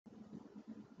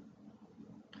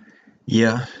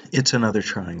Yeah, it's another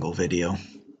triangle video.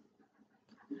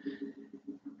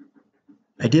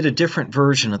 I did a different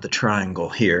version of the triangle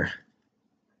here.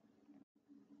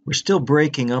 We're still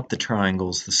breaking up the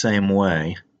triangles the same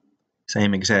way,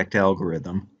 same exact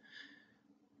algorithm,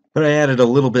 but I added a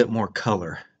little bit more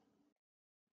color.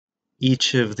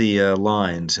 Each of the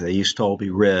lines, they used to all be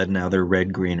red, now they're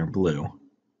red, green, or blue.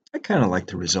 I kind of like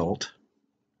the result.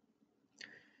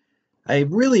 I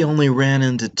really only ran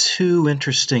into two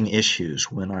interesting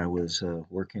issues when I was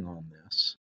working on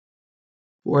this.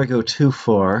 Before I go too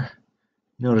far,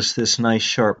 notice this nice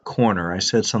sharp corner. I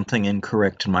said something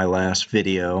incorrect in my last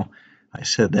video. I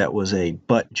said that was a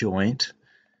butt joint.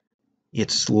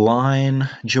 It's line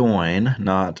join,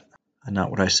 not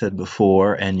what I said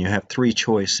before, and you have three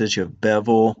choices. You have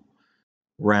bevel,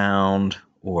 round,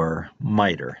 or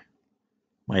miter.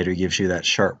 Miter gives you that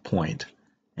sharp point,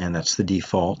 and that's the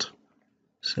default.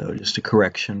 So just a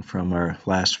correction from our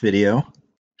last video.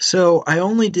 So I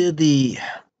only did the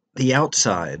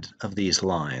outside of these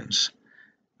lines.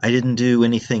 I didn't do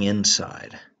anything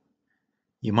inside.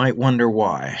 You might wonder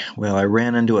why. Well, I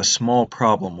ran into a small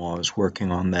problem while I was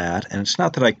working on that, and it's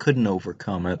not that I couldn't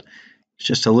overcome it. It's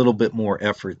just a little bit more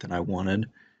effort than I wanted.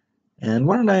 And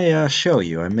why don't I show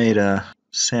you? I made a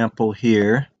sample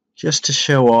here just to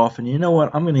show off, and you know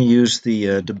what? I'm going to use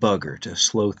the debugger to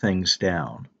slow things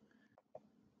down.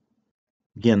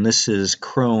 Again, this is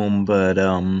Chrome, but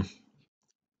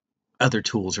other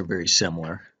tools are very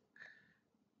similar.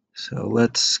 So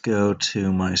let's go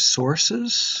to my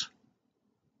sources.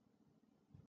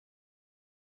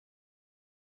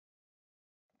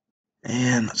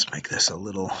 And let's make this a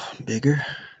little bigger.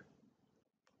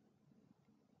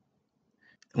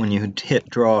 When you hit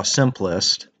Draw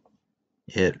Simplest,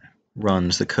 it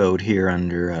runs the code here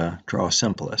under Draw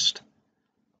Simplest.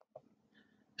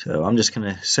 So I'm just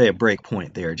going to say a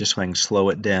breakpoint there just so I can slow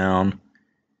it down.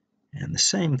 And the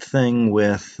same thing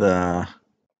with the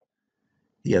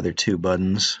other two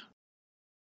buttons.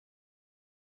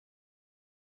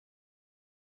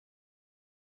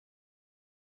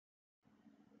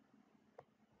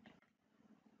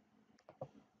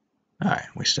 Alright,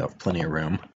 we still have plenty of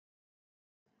room.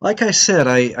 Like I said,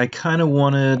 I kind of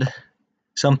wanted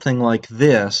something like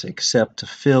this, except to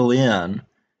fill in.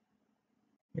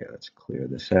 Yeah, let's clear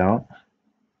this out.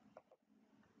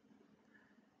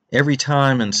 Every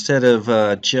time, instead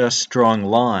of just drawing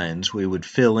lines, we would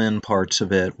fill in parts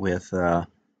of it with a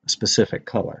specific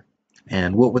color.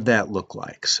 And what would that look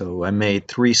like? So I made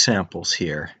 3 samples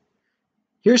here.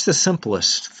 Here's the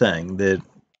simplest thing, that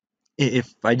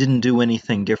if I didn't do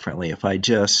anything differently, if I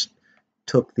just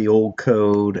took the old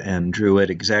code and drew it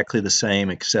exactly the same,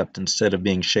 except instead of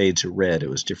being shades of red, it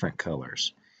was different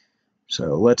colors.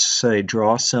 So let's say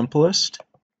Draw Simplest.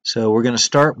 So we're going to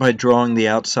start by drawing the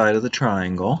outside of the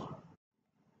triangle.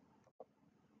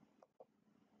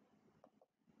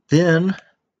 Then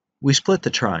we split the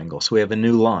triangle, so we have a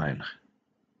new line.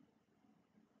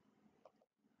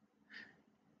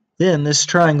 Then this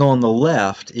triangle on the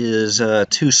left is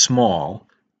too small.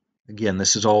 Again,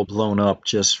 this is all blown up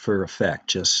just for effect,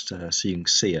 just so you can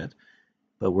see it.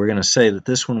 But we're going to say that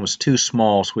this one was too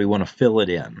small, so we want to fill it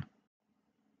in.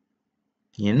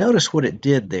 You notice what it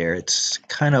did there. It's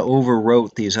kind of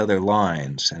overwrote these other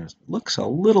lines, and it looks a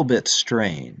little bit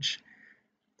strange.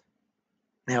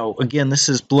 Now, again, this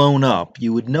is blown up.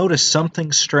 You would notice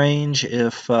something strange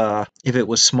if it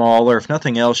was smaller. If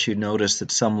nothing else, you'd notice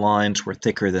that some lines were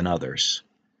thicker than others.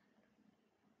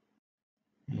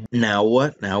 Now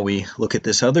what? Now we look at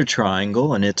this other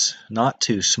triangle, and it's not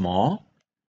too small.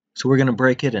 So we're going to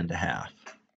break it into half.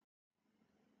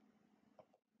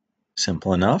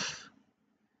 Simple enough.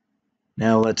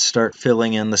 Now let's start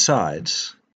filling in the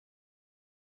sides.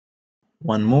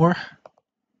 One more.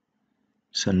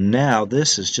 So now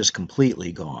this is just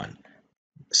completely gone.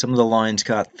 Some of the lines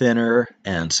got thinner,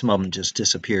 and some of them just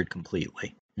disappeared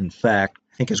completely. In fact,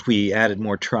 I think as we added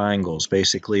more triangles,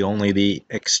 basically only the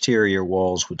exterior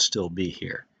walls would still be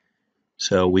here.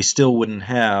 So we still wouldn't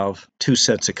have 2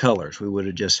 sets of colors. We would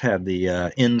have just had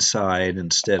the inside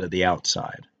instead of the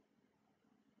outside.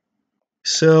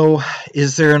 So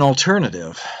is there an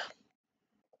alternative?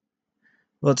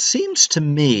 Well, it seems to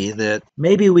me that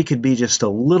maybe we could be just a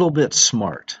little bit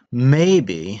smart.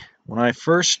 Maybe when I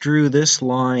first drew this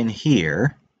line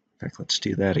here, in fact, let's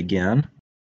do that again.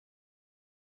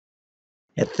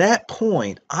 At that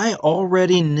point, I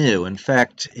already knew, in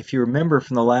fact, if you remember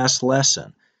from the last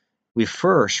lesson, we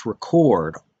first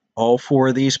record all 4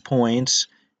 of these points,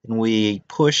 and we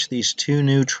push these 2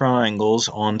 new triangles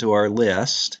onto our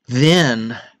list.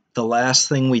 Then the last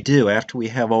thing we do after we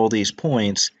have all these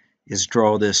points is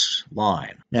draw this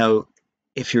line. Now,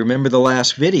 If you remember the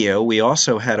last video, we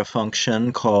also had a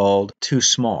function called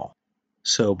toSmall.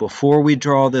 So before we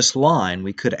draw this line,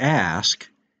 we could ask,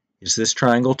 is this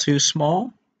triangle too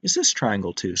small? Is this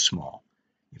triangle too small?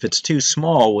 If it's too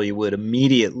small, we would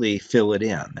immediately fill it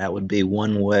in. That would be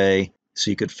one way. So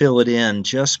you could fill it in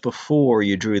just before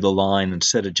you drew the line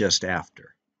instead of just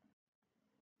after.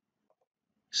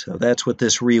 So that's what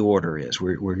this reorder is.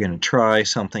 We're going to try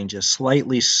something just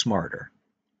slightly smarter.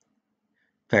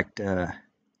 In fact,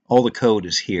 all the code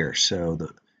is here, so it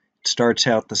starts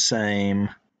out the same,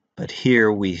 but here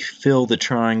we fill the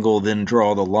triangle, then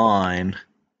draw the line.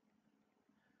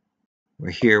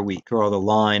 Where here we draw the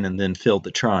line and then fill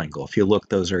the triangle. If you look,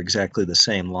 those are exactly the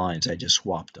same lines. I just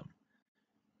swapped them.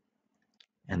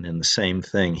 And then the same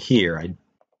thing here. I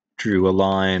drew a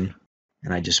line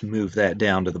and I just moved that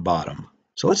down to the bottom.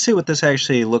 So let's see what this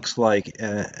actually looks like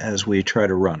as we try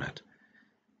to run it.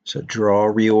 So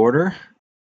draw reorder.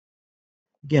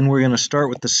 Again, we're going to start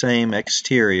with the same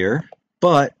exterior,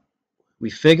 but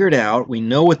we figured out, we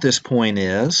know what this point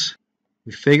is.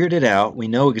 We figured it out. We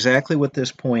know exactly what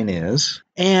this point is,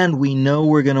 and we know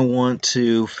we're going to want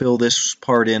to fill this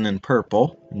part in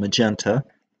purple, magenta.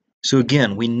 So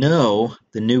again, we know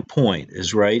the new point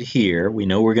is right here. We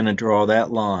know we're going to draw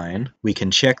that line. We can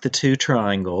check the two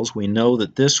triangles. We know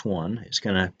that this one is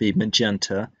going to be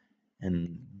magenta,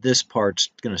 and this part's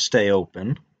going to stay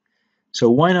open. So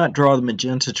why not draw the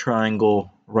magenta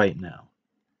triangle right now?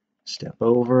 Step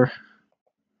over.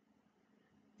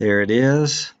 There it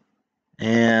is.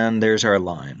 And there's our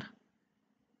line.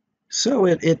 So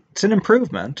it's an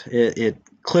improvement. It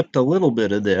clipped a little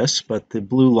bit of this, but the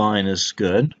blue line is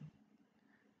good.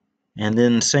 And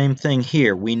then same thing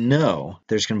here. We know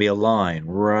there's going to be a line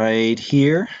right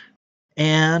here.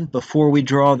 And before we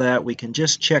draw that, we can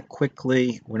just check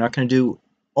quickly. We're not going to do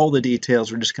all the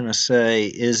details. We're just going to say,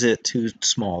 is it too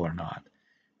small or not?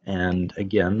 And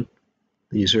again,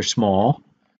 these are small.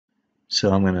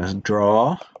 So I'm going to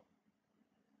draw,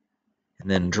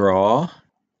 and then draw,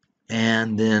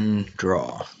 and then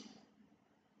draw.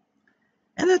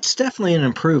 And that's definitely an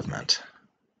improvement.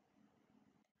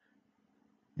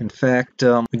 In fact,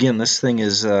 again, this thing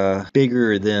is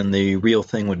bigger than the real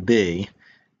thing would be,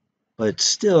 but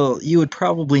still, you would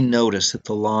probably notice that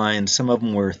the lines, some of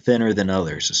them were thinner than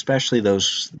others, especially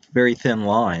those very thin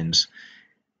lines.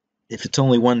 If it's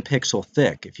only 1 pixel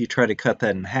thick, if you try to cut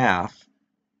that in half,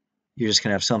 you're just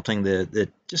going to have something that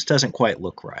just doesn't quite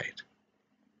look right.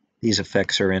 These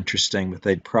effects are interesting, but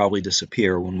they'd probably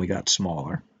disappear when we got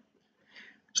smaller.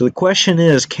 So the question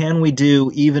is, can we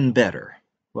do even better?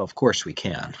 Well, of course we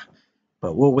can,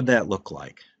 but what would that look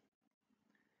like?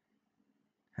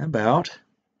 How about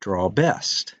draw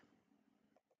best?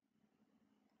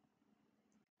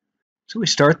 So we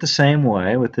start the same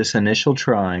way with this initial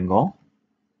triangle.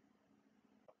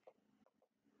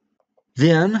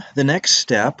 Then the next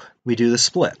step, we do the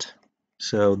split.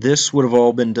 So this would have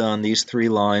all been done, these 3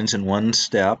 lines in one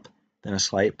step, then a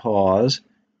slight pause,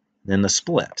 then the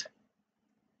split.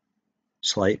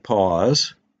 Slight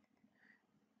pause.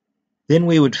 Then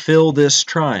we would fill this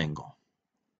triangle.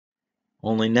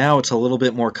 Only now it's a little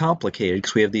bit more complicated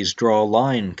because we have these draw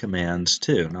line commands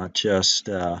too, not just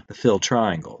the fill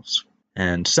triangles.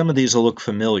 And some of these will look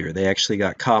familiar. They actually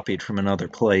got copied from another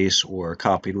place or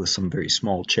copied with some very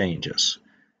small changes.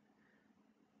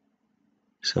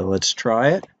 So let's try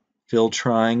it. Fill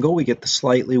triangle, we get the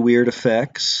slightly weird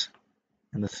effects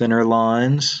and the thinner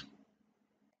lines.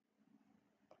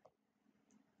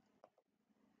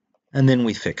 And then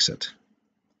we fix it.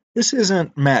 This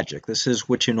isn't magic. This is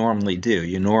what you normally do.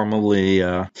 You normally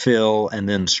fill and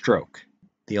then stroke.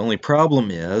 The only problem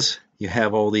is you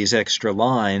have all these extra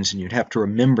lines and you'd have to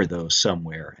remember those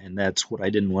somewhere, and that's what I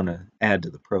didn't want to add to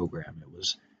the program. It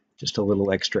was just a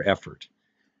little extra effort.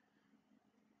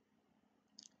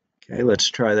 Okay, let's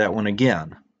try that one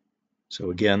again.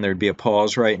 So again, there'd be a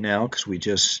pause right now because we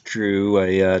just drew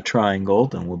a triangle.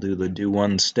 Then we'll do the do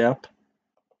one step.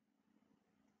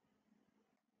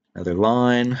 Another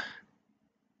line,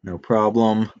 no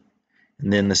problem.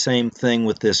 And then the same thing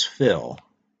with this fill.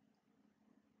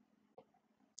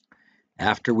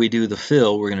 After we do the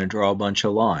fill, we're going to draw a bunch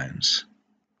of lines,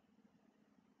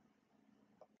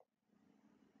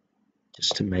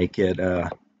 just to make it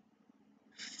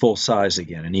full size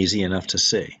again and easy enough to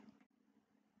see.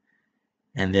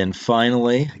 And then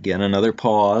finally, again, another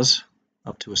pause,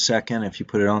 up to a second if you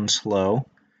put it on slow,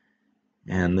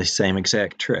 and the same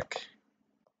exact trick.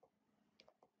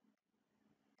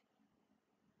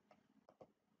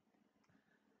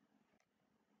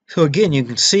 So again, you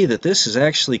can see that this is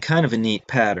actually kind of a neat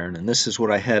pattern, and this is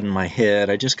what I had in my head.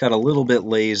 I just got a little bit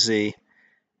lazy.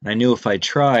 I knew if I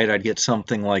tried, I'd get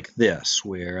something like this,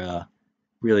 where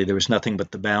really there was nothing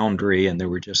but the boundary and there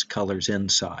were just colors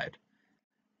inside.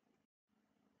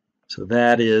 So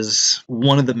that is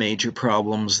one of the major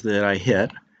problems that I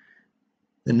hit.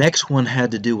 The next one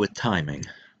had to do with timing.